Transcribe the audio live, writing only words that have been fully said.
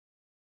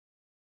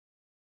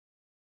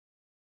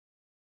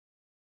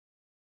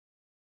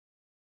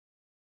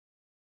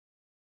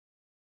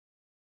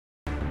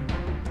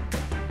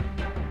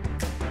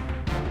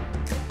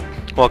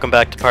Welcome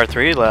back to part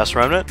 3, Last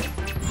Remnant. So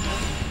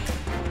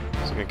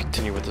I'm going to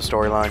continue with the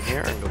storyline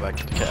here and go back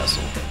to the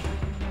castle.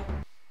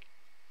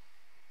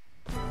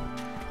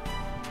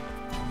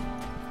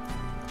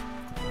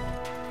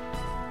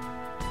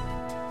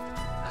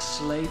 A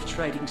slave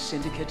trading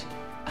syndicate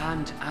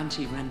and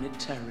anti-Remnant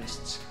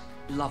terrorists.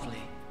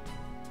 Lovely.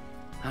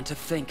 And to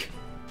think,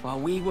 while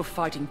we were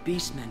fighting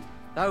beastmen,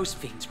 those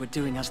fiends were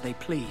doing as they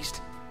pleased.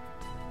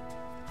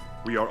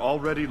 We are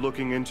already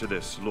looking into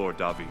this, Lord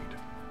David.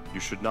 You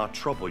should not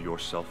trouble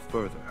yourself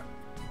further.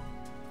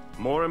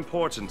 More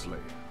importantly,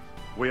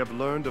 we have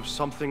learned of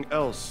something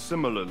else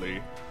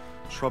similarly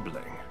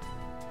troubling.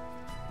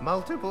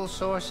 Multiple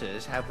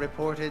sources have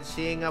reported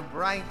seeing a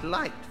bright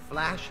light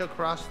flash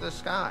across the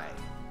sky.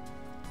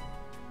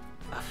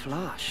 A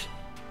flash?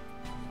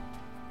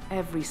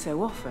 Every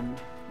so often,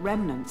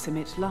 remnants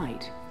emit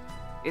light.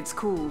 It's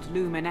called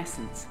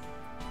luminescence.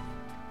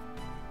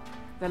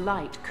 The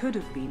light could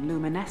have been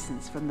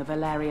luminescence from the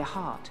Valeria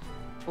heart,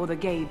 or the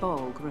gay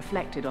bulg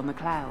reflected on the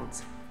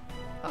clouds.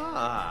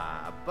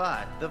 Ah,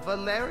 but the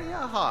Valeria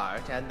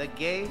heart and the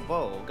gay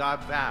bulg are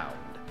bound.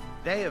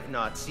 They have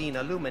not seen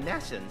a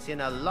luminescence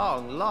in a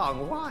long,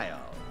 long while.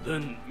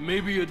 Then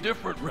maybe a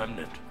different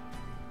remnant.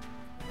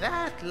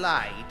 That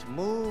light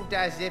moved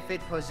as if it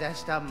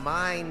possessed a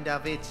mind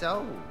of its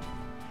own.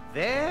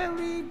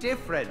 Very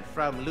different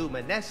from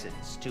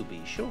luminescence, to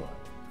be sure.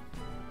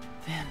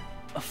 Then,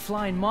 a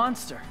flying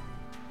monster.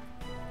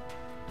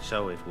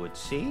 So it would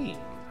seem.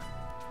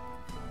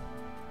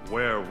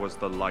 Where was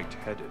the light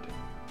headed?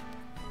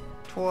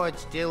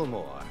 Towards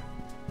Dilmore.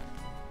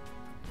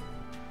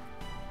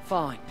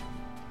 Fine.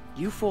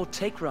 You four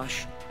take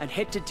Rush and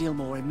head to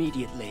Dilmore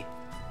immediately.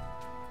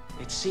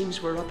 It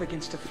seems we're up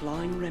against a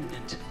flying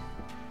remnant.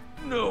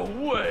 No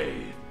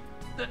way!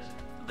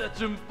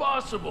 That's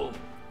impossible!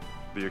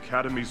 The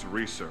Academy's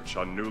research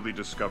on newly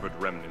discovered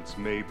remnants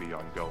may be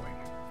ongoing,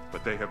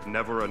 but they have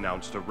never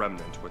announced a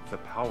remnant with the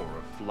power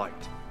of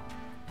flight.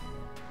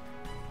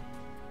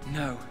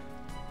 No.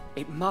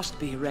 It must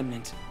be a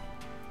remnant.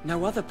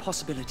 No other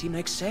possibility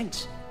makes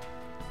sense.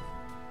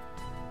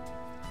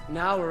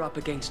 Now we're up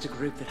against a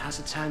group that has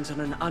its hands on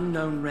an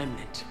unknown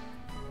remnant.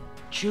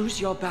 Choose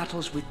your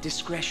battles with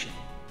discretion.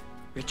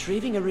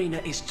 Retrieving Arena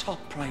is top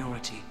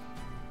priority.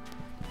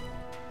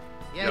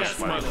 Yes,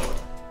 my lord.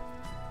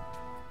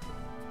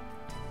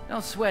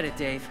 Don't sweat it,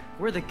 Dave.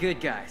 We're the good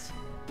guys.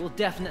 We'll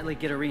definitely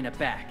get Arena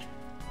back.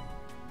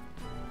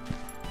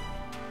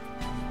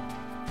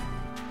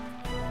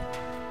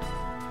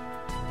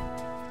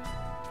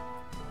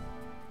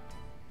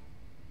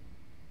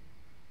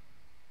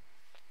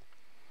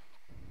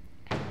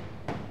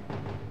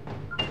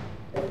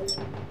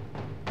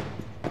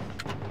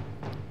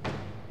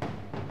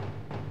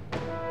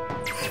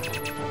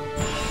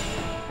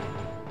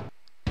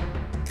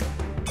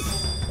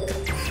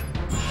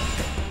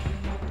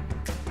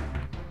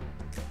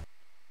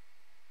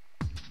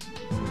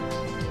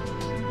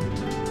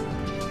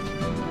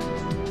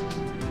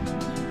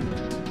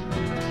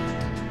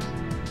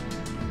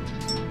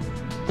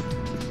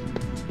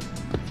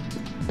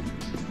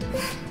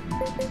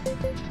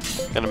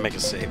 Gonna make a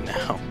save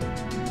now.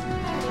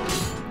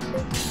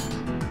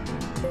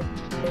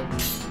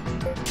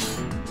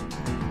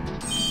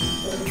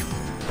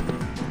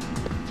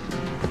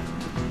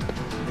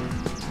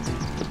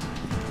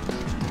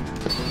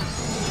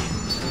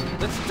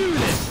 Let's do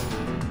this!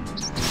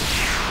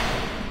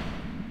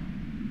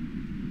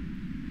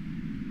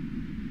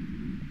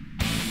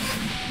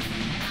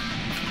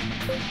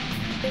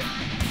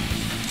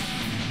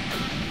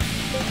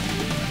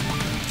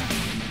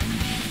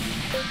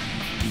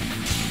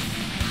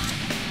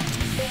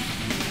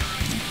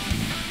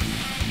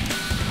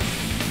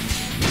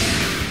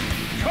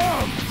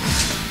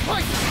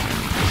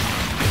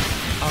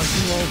 Are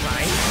you all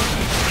right?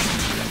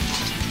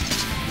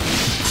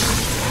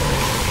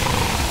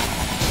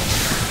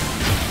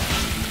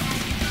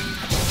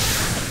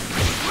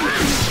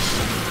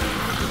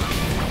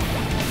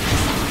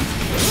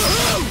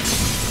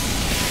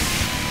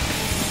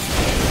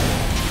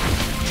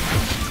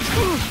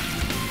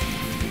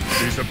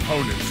 These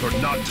opponents are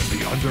not to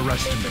be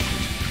underestimated.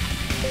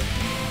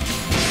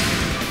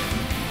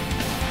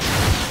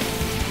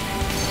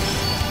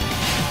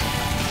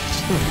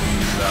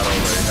 That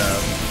all they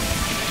have.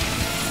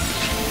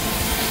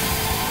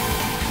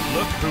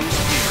 Look who's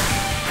here.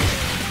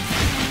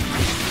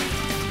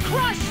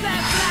 Crush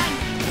that flank!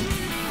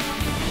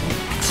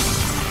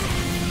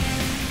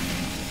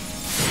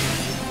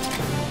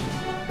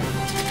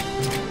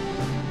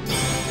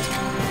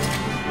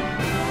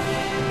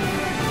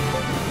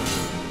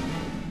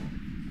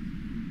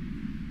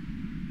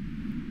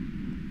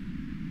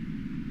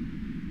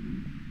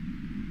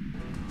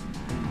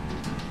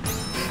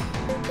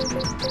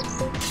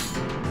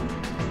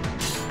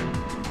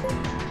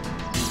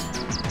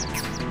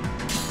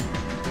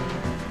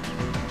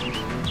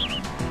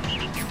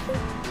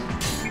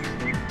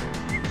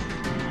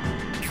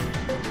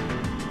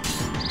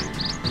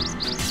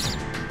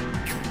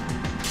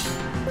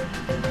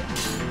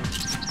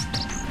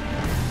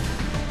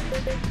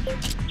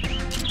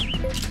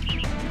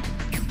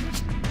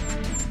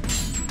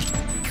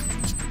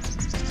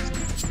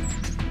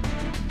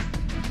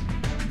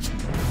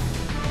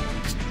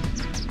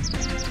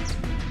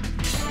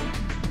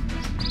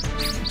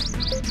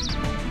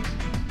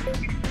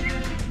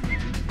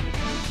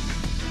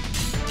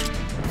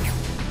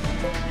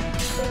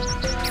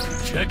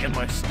 Checking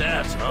my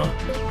stats, huh?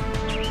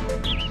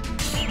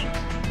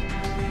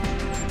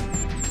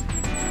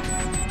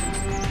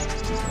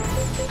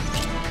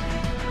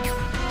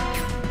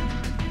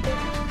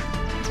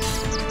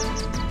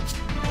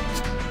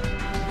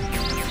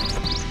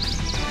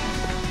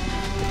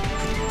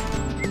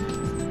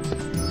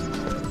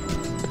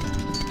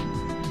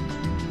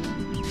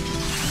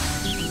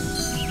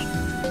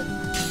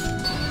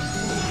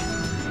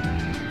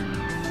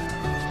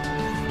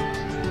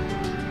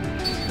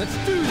 Let's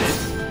do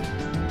this!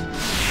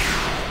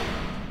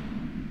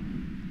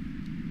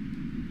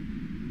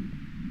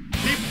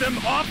 Keep them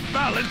off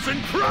balance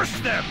and crush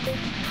them!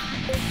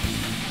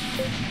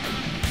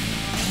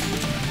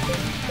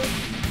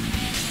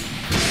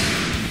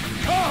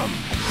 Come!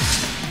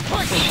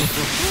 Crush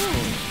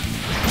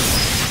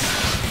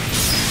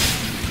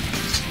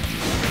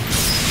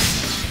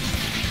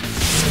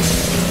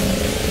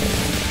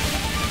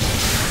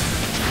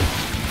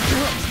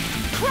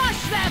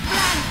their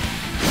flank!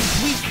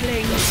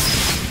 Weakling!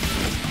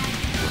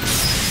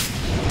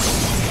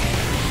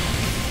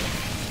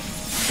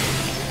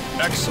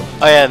 Excellent.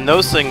 Oh yeah, and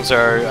those things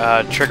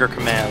are trigger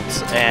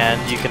commands,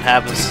 and you can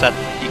have them set.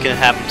 You can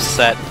have them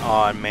set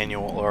on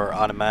manual or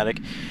automatic.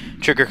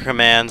 Trigger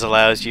commands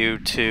allows you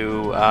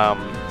to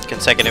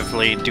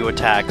consecutively do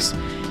attacks,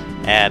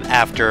 and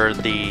after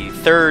the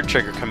third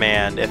trigger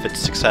command, if it's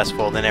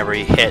successful, then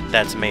every hit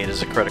that's made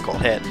is a critical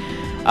hit.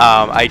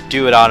 I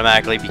do it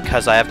automatically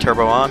because I have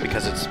turbo on,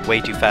 because it's way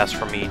too fast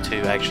for me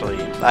to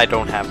actually. I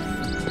don't have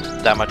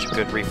that much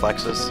good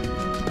reflexes.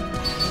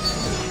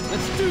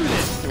 Let's do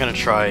this! I'm gonna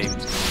try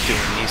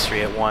doing these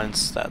three at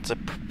once. That's a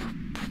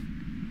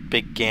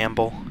big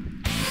gamble.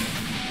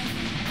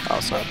 Oh,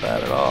 it's not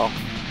bad at all.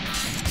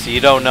 So you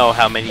don't know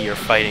how many you're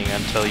fighting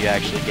until you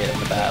actually get in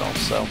the battle,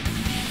 so.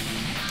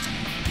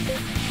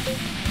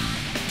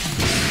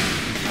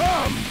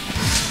 Come!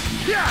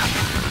 Yeah!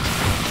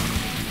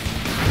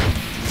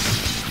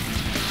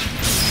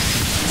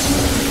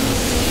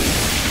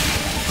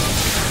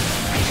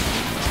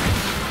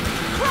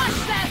 Crush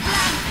their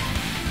flank!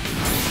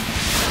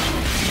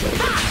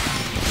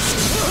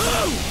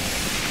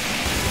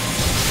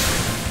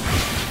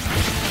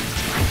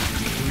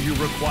 Do you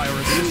require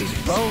assistance? These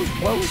both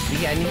won't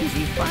be an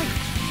easy fight.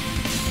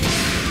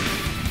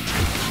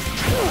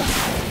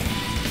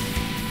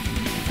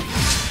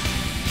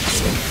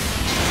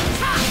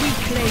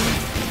 Weakling!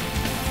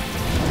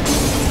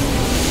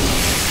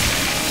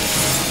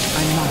 I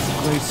must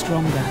grow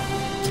stronger.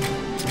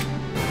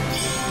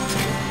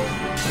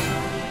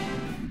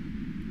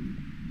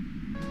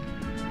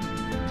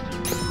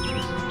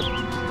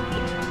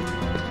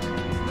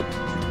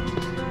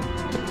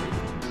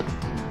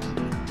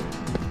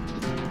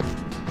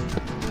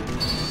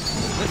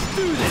 Let's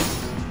do this!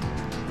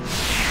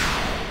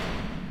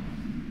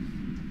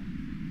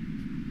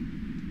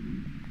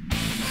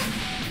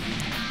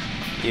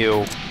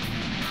 You.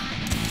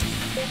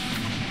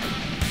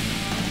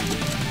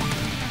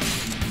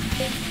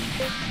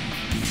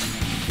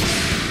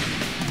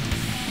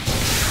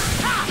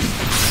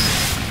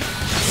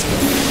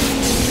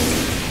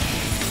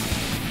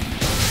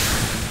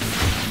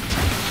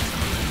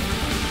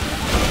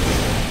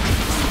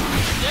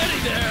 Steady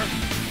there!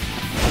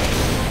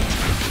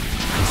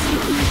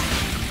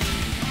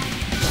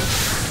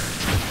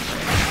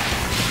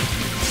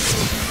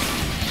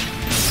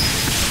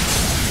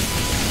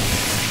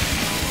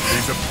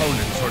 These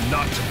opponents are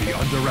not to be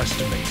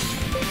underestimated.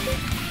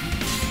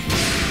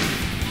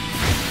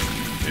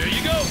 Here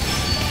you go!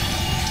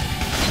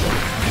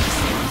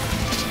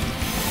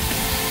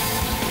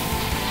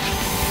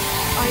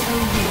 I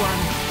owe you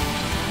one.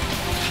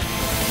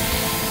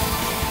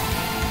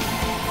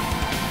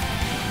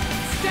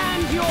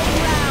 Stand your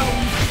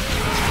ground!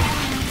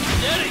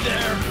 Steady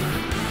there!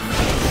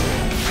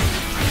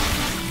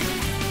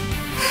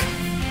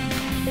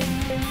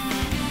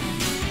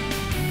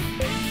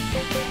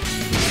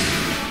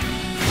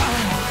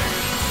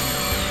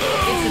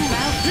 It's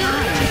about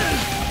time.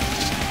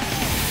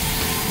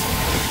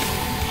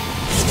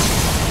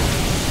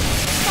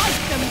 Fight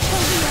them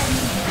till the end.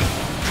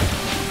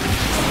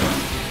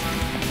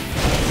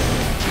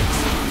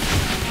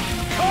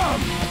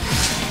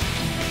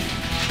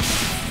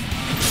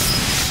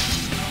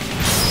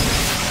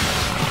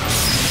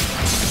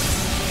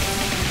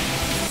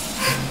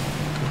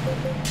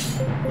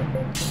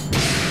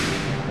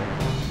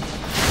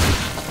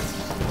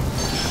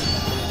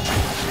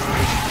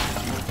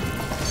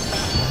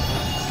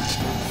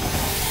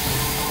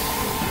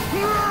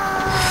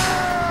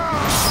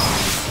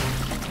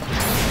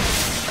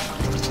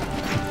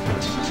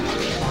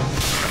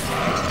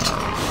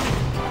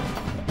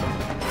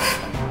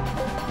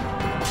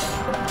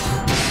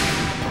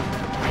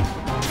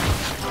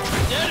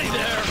 Steady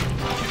there!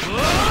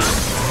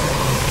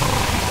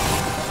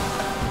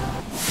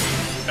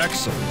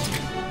 Excellent.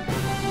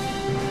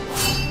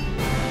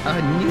 A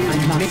new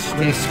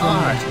mystic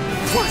art.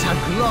 What a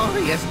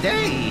glorious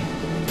day!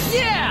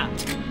 Yeah!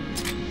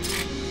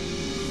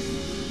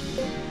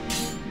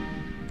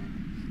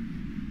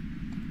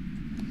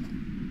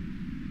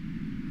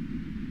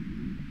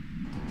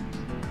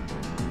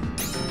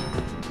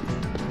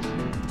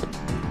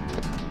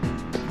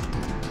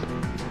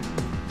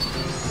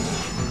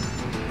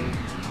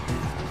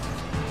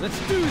 Let's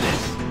do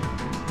this!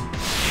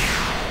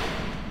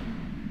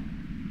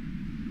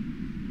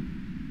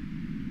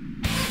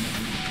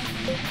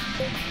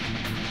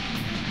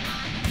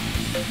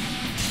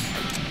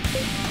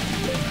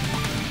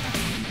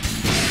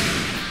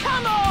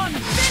 Come on!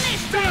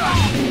 Finish them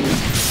off!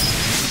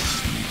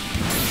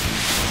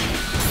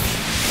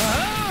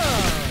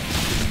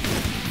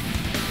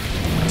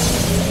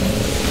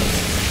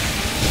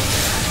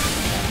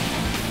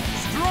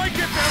 Strike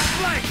at their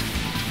flank!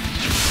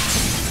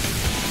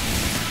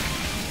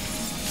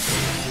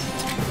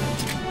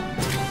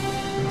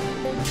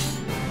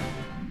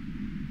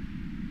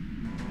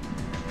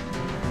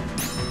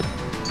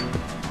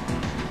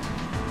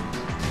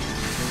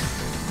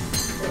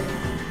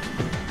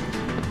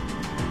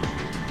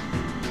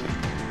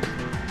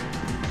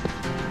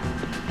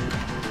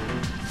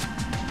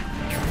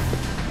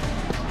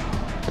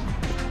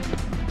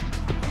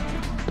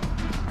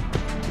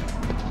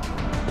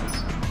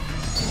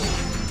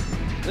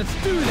 Let's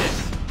do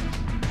this!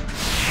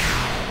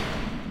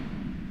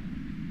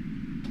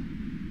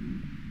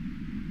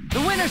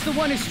 The winner's the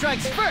one who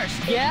strikes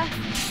first, yeah?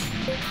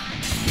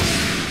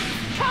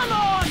 Come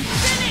on!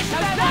 Finish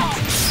them off!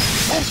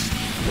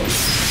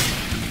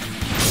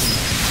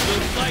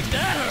 Looks like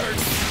that hurt!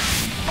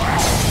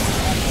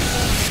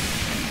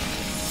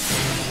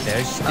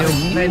 There's still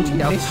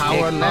plenty of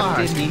power left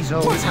in these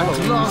old bones. What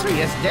a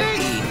glorious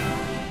day!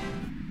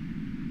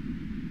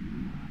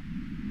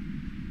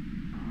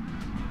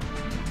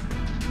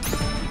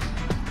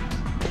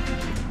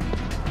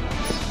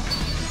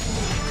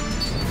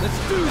 Let's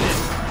do this!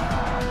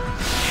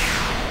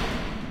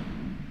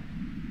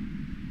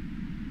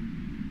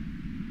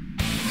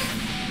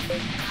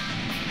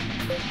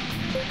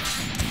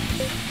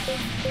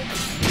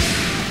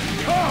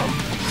 Come!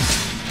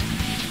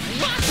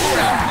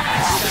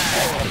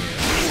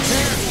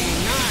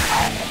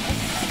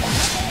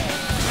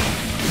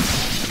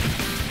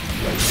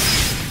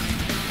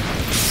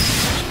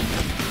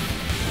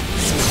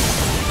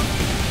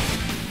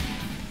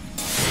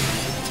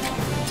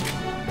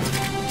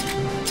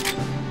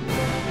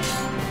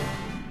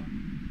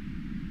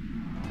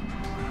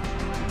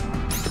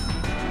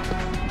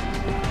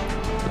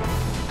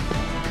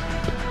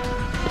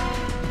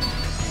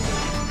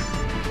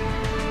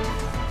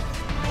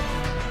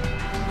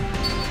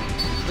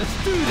 Let's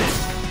do this!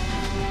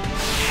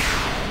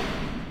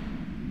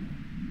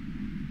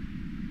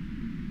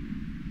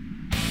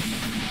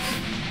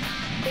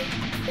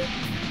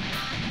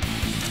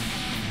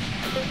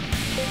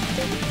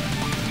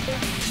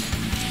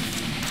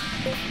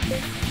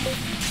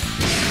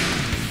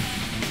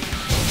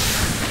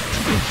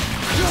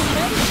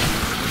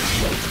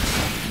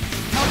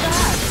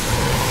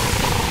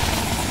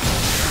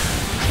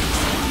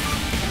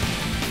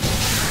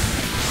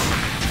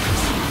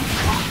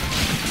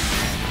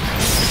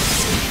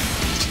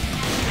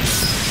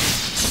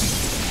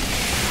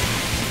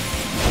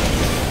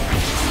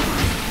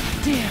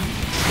 Damn!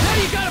 Now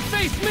you gotta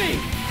face me!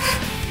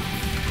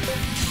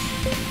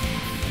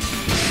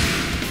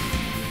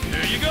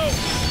 Here you go!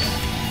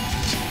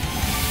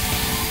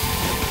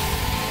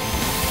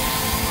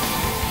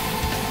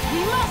 We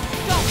must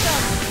stop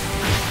them!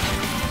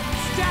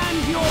 Stand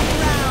your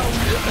ground!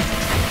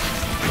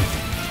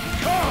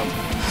 Come!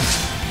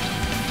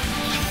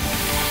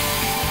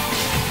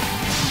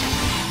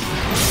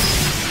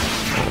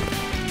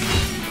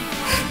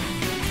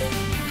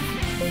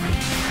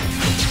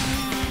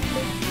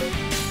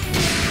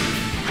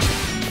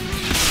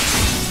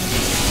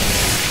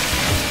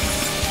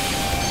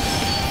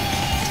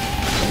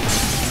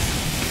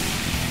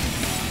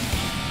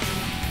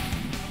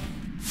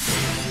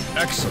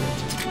 Excellent.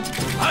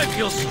 I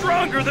feel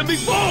stronger than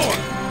before!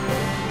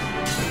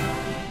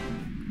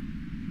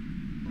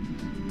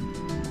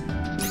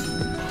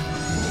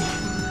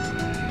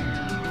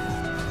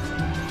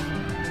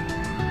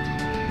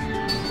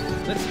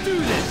 Let's do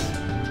this!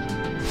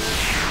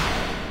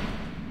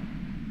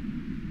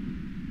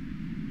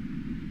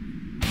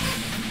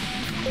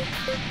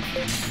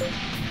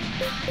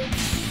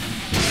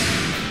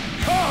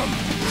 Come!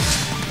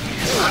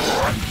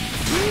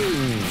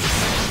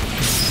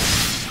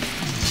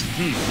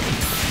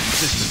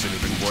 This isn't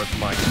even worth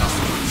my time.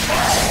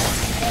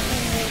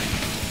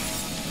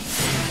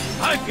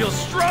 I feel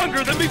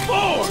stronger than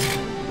before!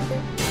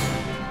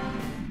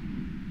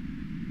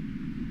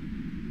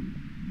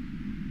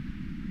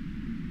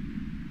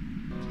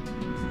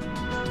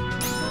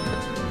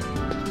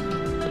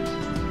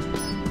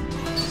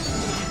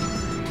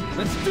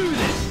 Let's do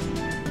this!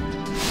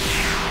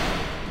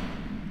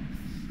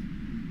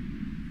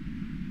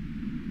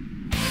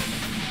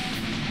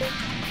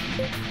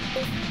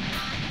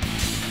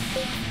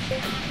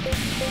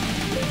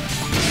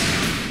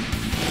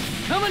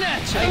 Coming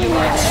at you!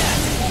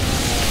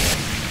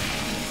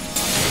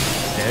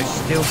 There's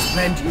still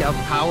plenty of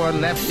power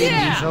left in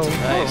these old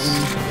bones.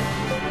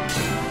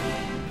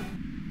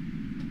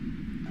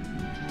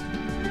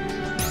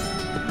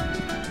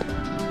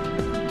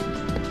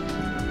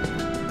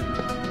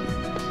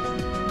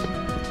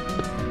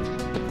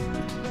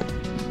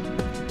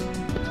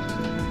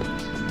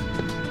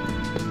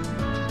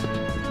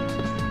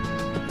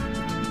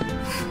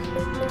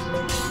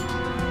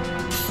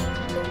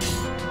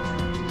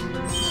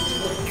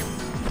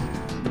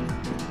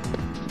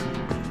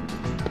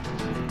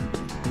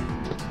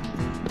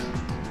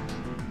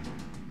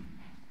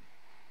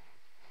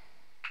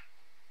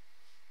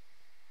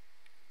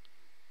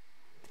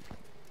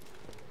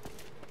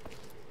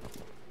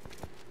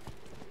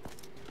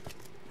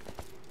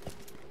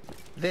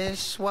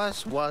 This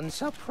was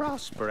once a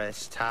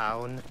prosperous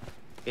town.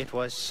 It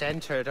was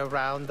centered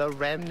around the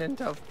remnant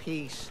of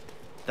peace,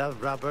 the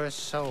rubber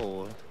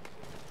soul.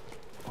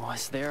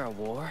 Was there a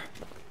war?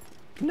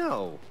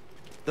 No.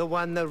 The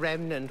one the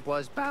remnant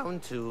was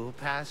bound to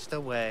passed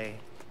away.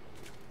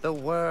 The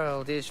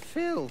world is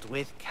filled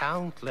with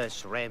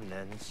countless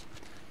remnants.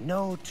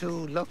 No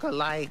two look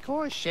alike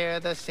or share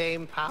the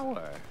same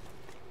power.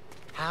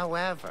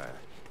 However,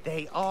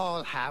 they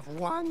all have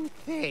one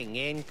thing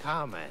in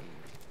common.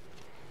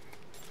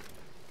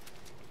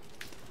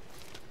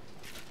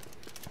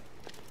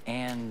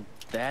 And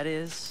that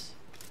is?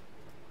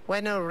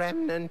 When a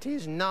remnant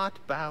is not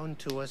bound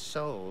to a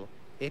soul,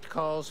 it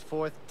calls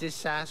forth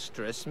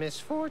disastrous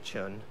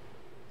misfortune.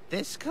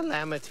 This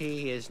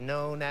calamity is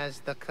known as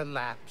the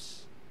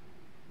Collapse.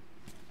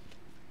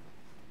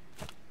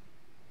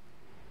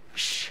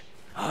 Shh!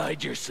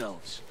 Hide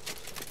yourselves.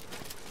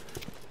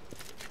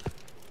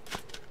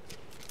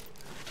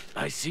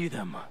 I see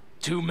them.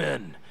 2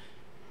 men.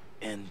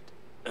 And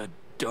a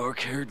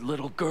dark-haired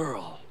little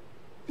girl.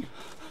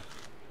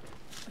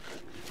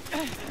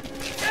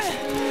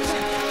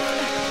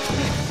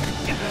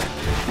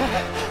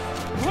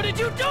 What did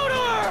you do to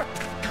her?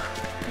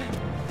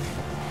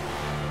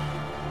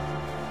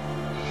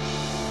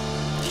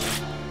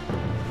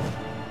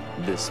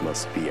 This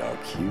must be our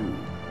cue.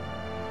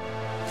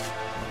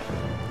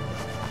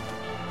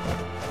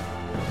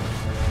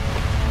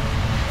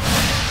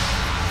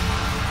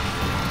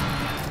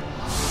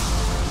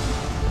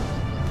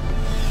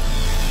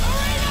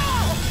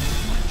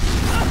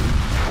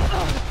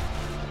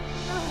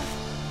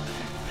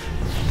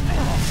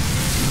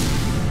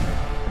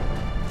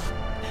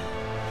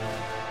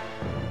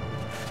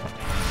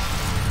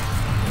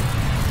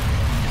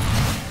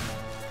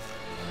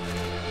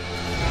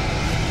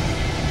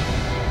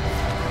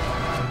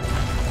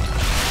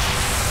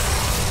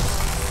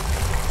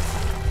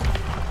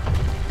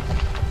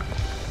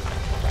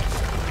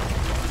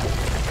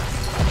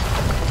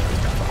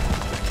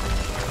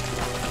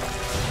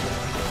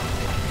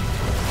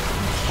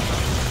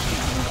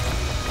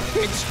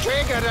 It's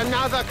triggered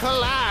another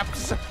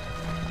collapse!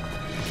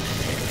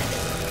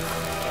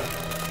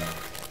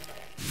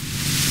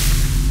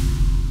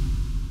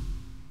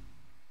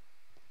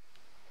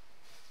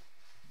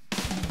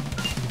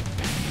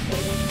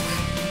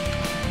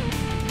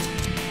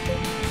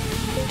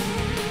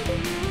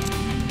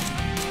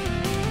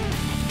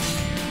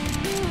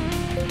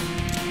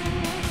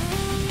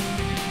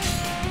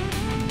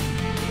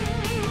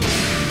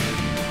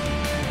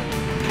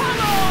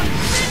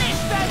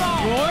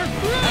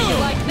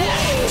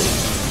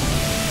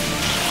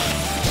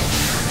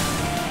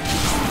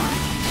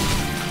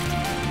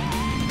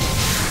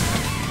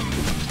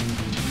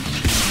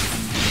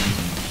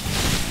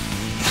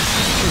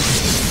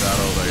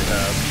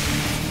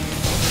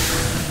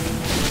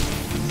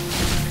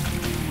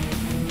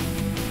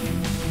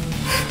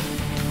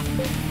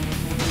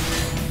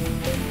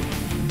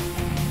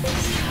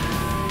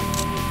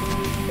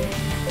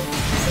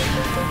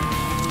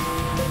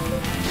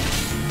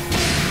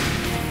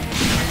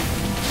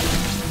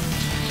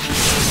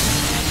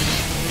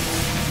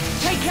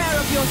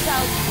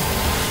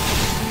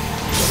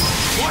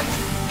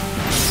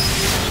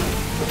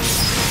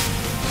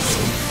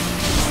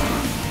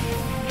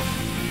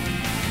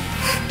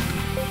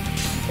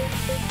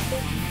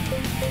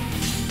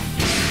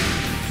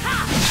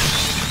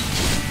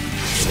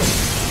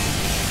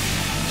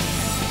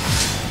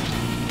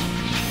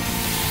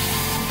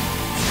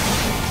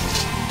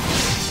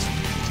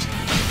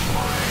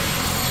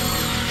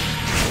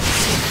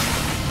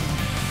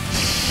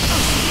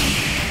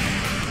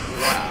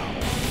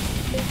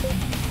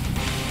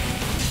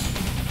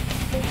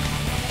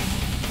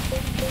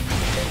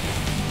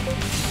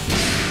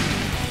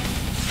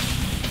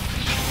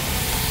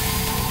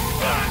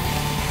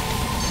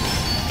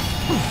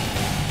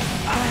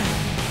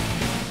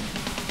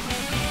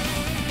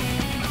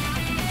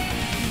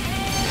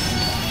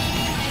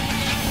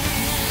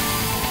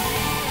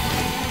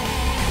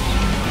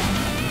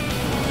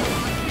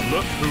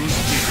 Look who's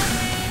here.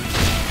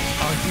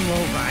 Are you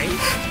all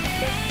right?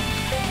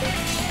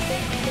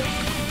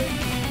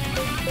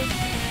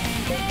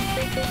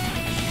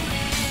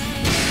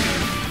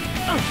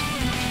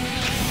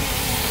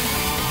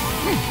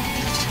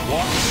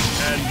 Watch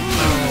and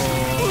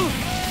learn.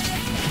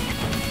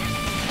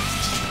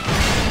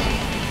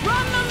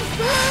 Run them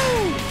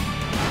through!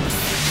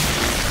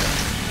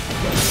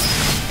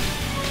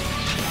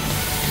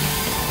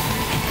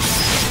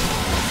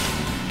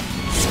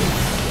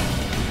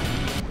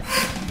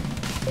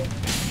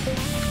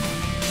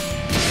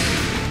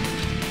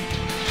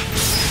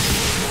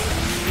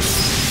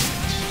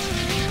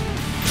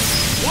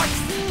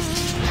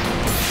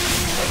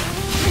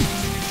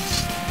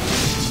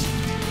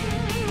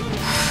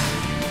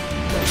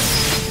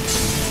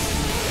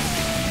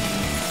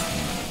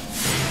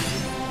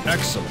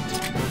 Excellent.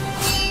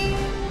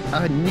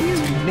 A new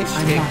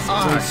mystic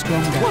art.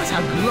 What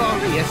a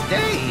glorious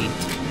day!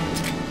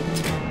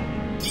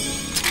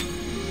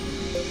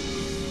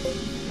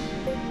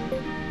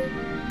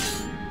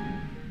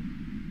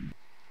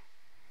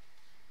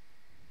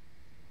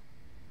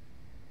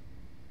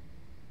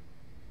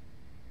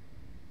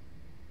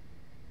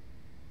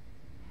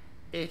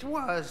 It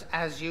was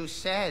as you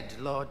said,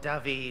 Lord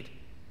David.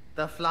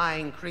 The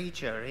flying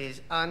creature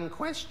is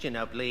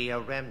unquestionably a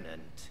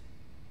remnant.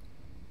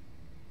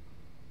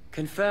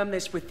 Confirm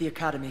this with the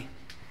Academy.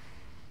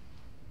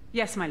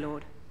 Yes, my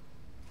lord.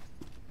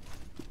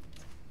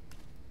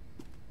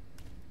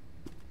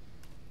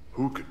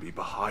 Who could be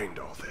behind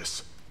all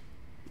this?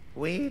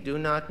 We do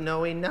not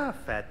know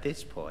enough at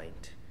this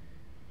point.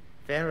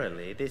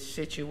 Verily, this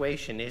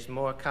situation is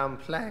more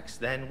complex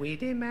than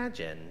we'd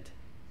imagined.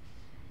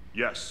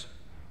 Yes,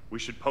 we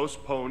should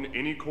postpone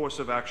any course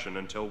of action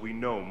until we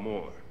know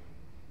more.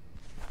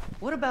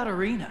 What about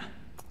Arena?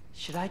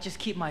 Should I just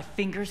keep my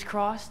fingers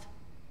crossed?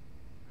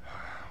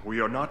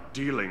 We are not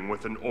dealing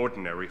with an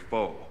ordinary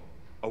foe.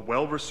 A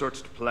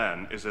well-researched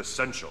plan is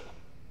essential.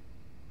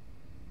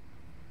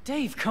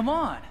 Dave, come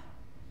on!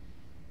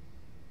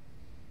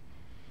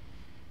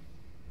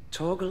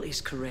 Torgal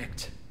is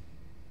correct.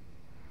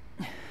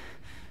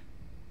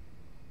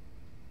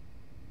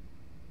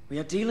 We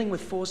are dealing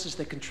with forces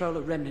that control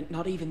a remnant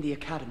not even the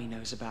Academy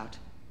knows about.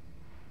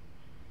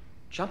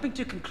 Jumping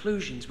to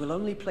conclusions will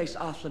only place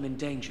Athlum in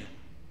danger.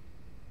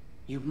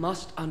 You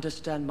must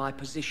understand my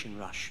position,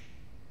 Rush.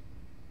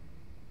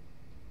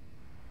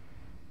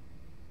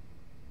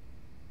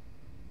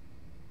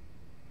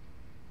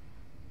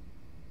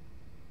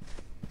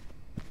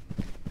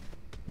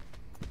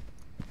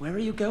 Where are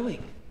you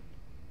going?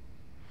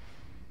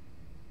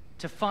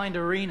 To find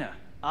Arena,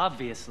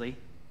 obviously.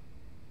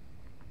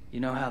 You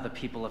know how the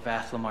people of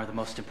Athlum are the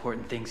most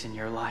important things in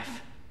your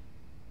life?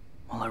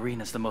 Well,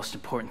 Arena's the most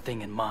important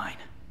thing in mine.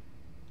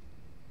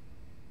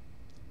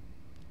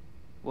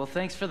 Well,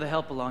 thanks for the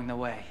help along the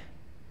way.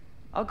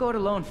 I'll go it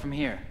alone from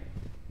here.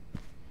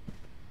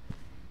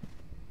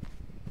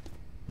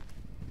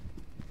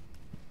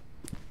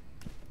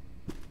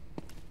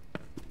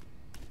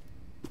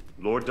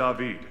 Lord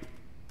David,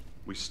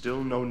 we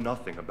still know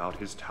nothing about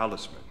his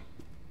talisman.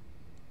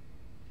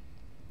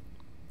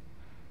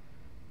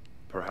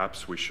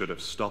 Perhaps we should have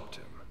stopped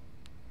him.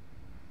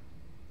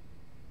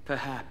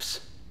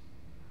 Perhaps.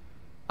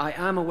 I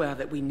am aware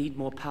that we need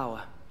more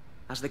power,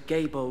 as the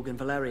Gaybolg and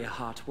Valeria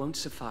heart won't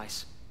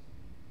suffice.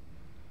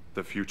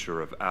 The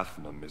future of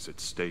Athlum is at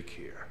stake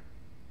here.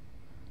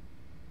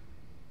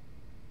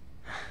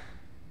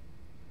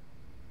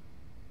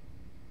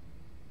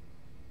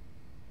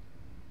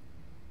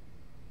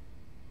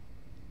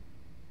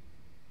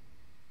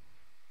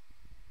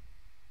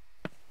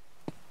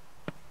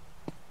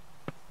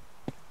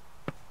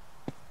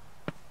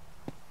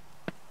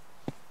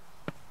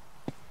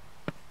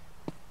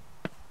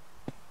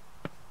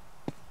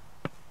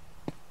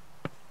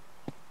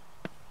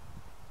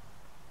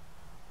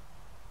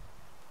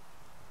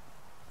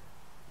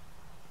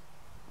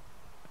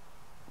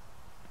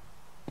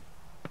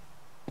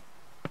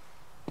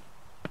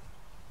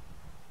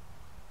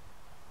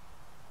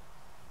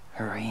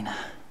 Arena.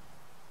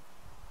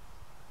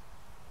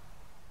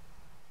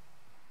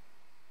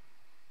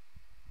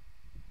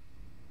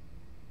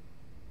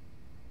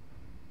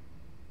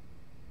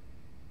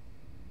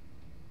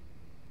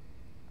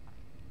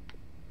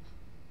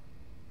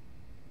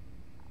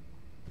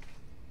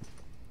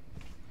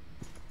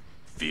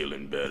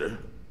 Feeling better?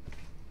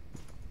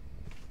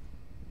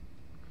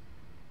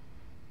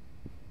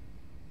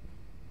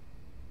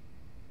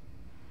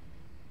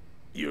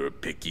 You're a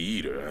picky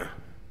eater, huh?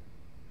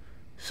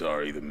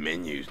 Sorry, the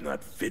menu's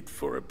not fit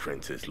for a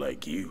princess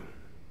like you.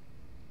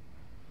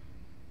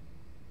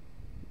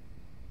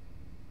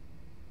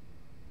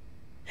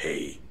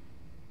 Hey.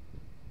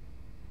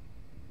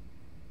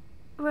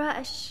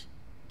 Rush.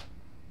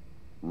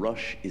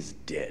 Rush is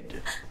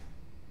dead.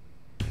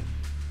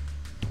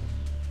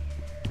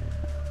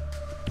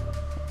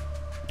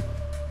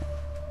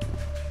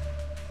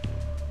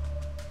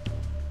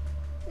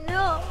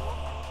 No.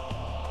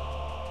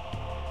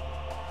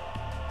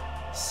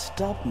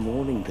 Stop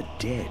mourning the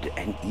dead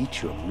and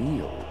eat your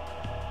meal.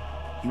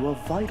 You are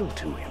vital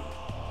to him.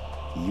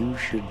 You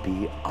should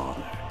be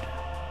honored.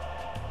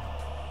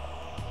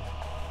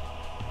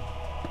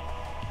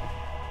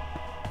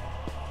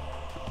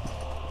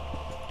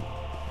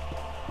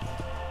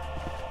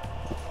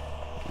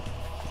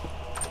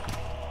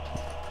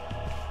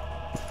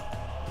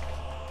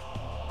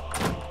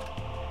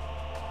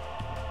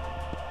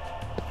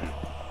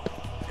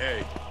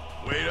 Hey,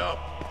 wait up.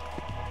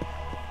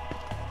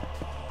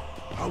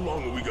 How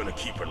long are we gonna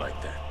keep her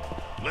like that?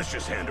 Let's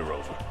just hand her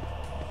over.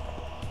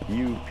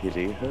 You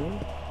pity her?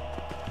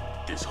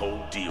 This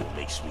whole deal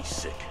makes me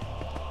sick.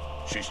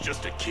 She's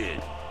just a kid.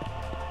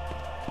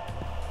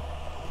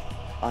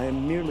 I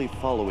am merely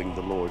following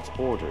the Lord's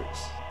orders,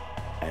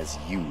 as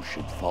you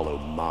should follow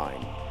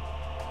mine.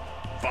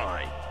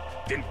 Fine.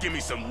 Then give me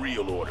some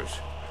real orders.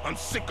 I'm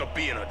sick of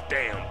being a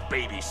damn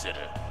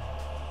babysitter.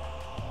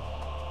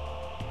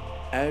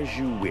 As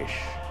you wish.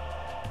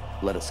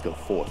 Let us go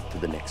forth to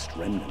the next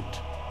remnant.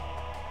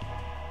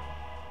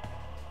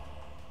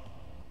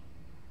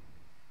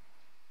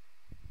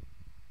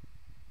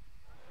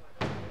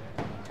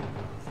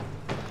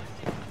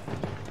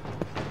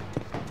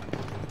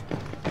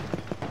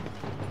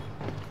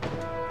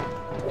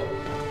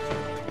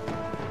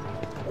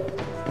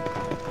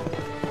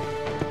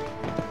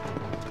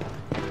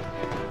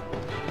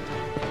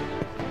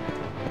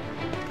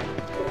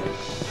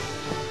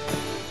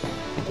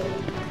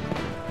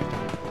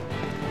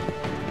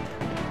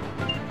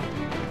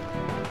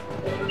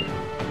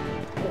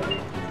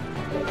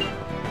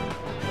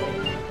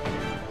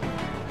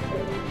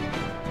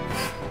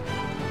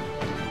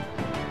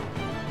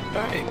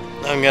 Alright,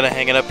 I'm gonna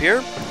hang it up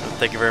here.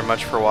 Thank you very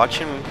much for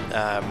watching.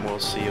 We'll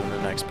see you in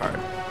the next part.